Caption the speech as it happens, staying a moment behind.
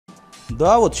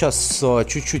Да, вот сейчас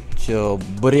чуть-чуть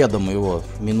бредом его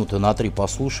минуты на 3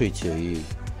 послушайте. И...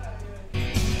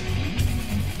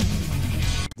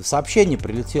 Сообщение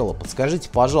прилетело. Подскажите,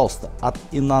 пожалуйста, от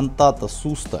инантата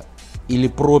суста или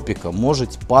пропика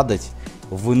может падать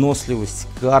выносливость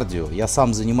кардио? Я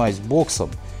сам занимаюсь боксом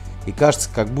и кажется,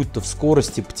 как будто в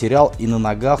скорости потерял и на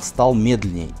ногах стал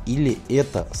медленнее. Или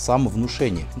это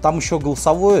самовнушение? Там еще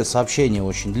голосовое сообщение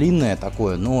очень длинное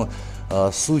такое, но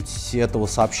суть этого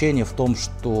сообщения в том,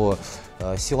 что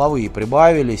силовые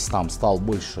прибавились, там стал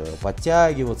больше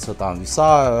подтягиваться, там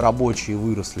веса рабочие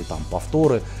выросли, там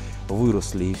повторы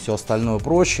выросли и все остальное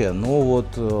прочее. Но вот,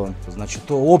 значит,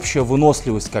 общая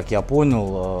выносливость, как я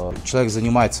понял, человек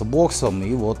занимается боксом,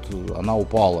 и вот она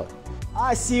упала.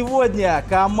 А сегодня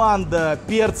команда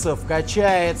перцев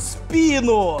качает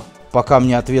спину. Пока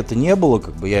мне ответа не было,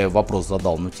 как бы я ей вопрос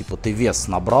задал, ну типа ты вес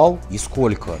набрал и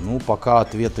сколько? Ну пока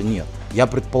ответа нет. Я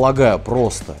предполагаю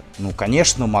просто, ну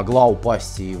конечно могла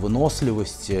упасть и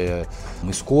выносливость, и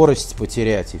скорость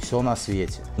потерять, и все на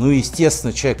свете. Ну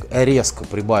естественно человек резко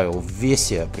прибавил в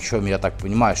весе, причем я так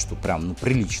понимаю, что прям ну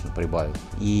прилично прибавил.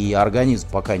 И организм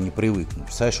пока не привык. Ну,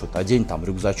 представляешь, вот одень там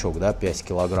рюкзачок, да, 5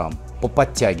 килограмм,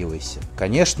 поподтягивайся.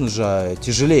 Конечно же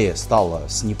тяжелее стало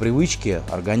с непривычки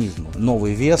организму.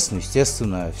 Новый вес, ну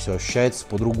естественно все ощущается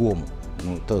по-другому.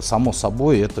 Ну, это само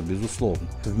собой, это безусловно.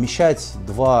 Совмещать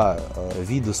два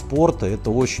вида спорта,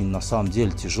 это очень на самом деле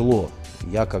тяжело.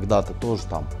 Я когда-то тоже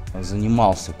там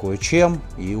занимался кое-чем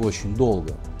и очень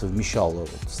долго совмещал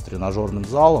с тренажерным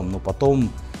залом, но потом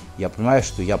я понимаю,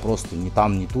 что я просто ни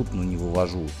там, ни тут, ну, не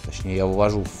вывожу. Точнее, я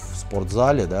вывожу в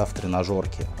спортзале, да, в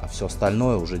тренажерке, а все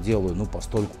остальное уже делаю, ну,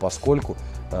 постольку-поскольку,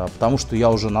 потому что я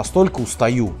уже настолько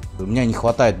устаю, у меня не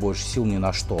хватает больше сил ни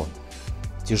на что.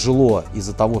 Тяжело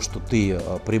из-за того, что ты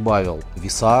прибавил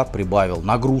веса, прибавил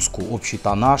нагрузку, общий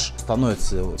тоннаж,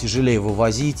 становится тяжелее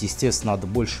вывозить, естественно, надо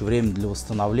больше времени для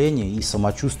восстановления, и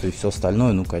самочувствие и все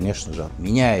остальное, ну, конечно же,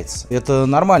 меняется. Это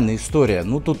нормальная история,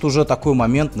 ну, тут уже такой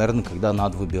момент, наверное, когда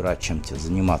надо выбирать, чем тебе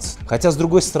заниматься. Хотя, с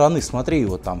другой стороны, смотри,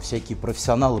 вот там всякие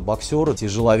профессионалы-боксеры,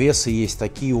 тяжеловесы есть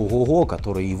такие, ого-го,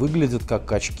 которые и выглядят как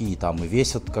качки, там, и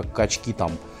весят как качки,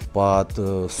 там, под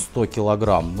 100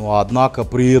 килограмм, но однако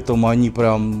при этом они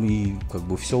прям и как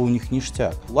бы все у них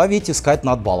ништяк. Ловить, искать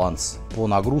надо баланс по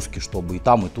нагрузке, чтобы и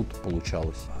там, и тут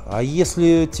получалось. А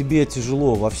если тебе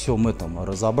тяжело во всем этом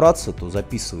разобраться, то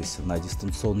записывайся на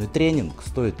дистанционный тренинг,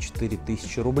 стоит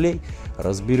 4000 рублей,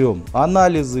 разберем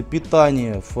анализы,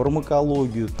 питание,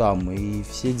 фармакологию там и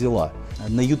все дела.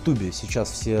 На ютубе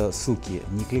сейчас все ссылки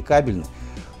не кликабельны.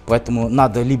 Поэтому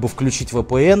надо либо включить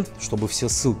VPN, чтобы все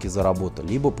ссылки заработали,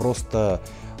 либо просто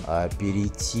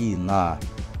перейти на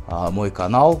мой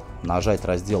канал, нажать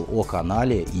раздел о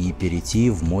канале и перейти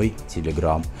в мой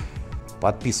телеграм.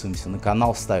 Подписываемся на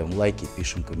канал, ставим лайки,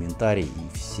 пишем комментарии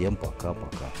и всем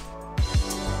пока-пока.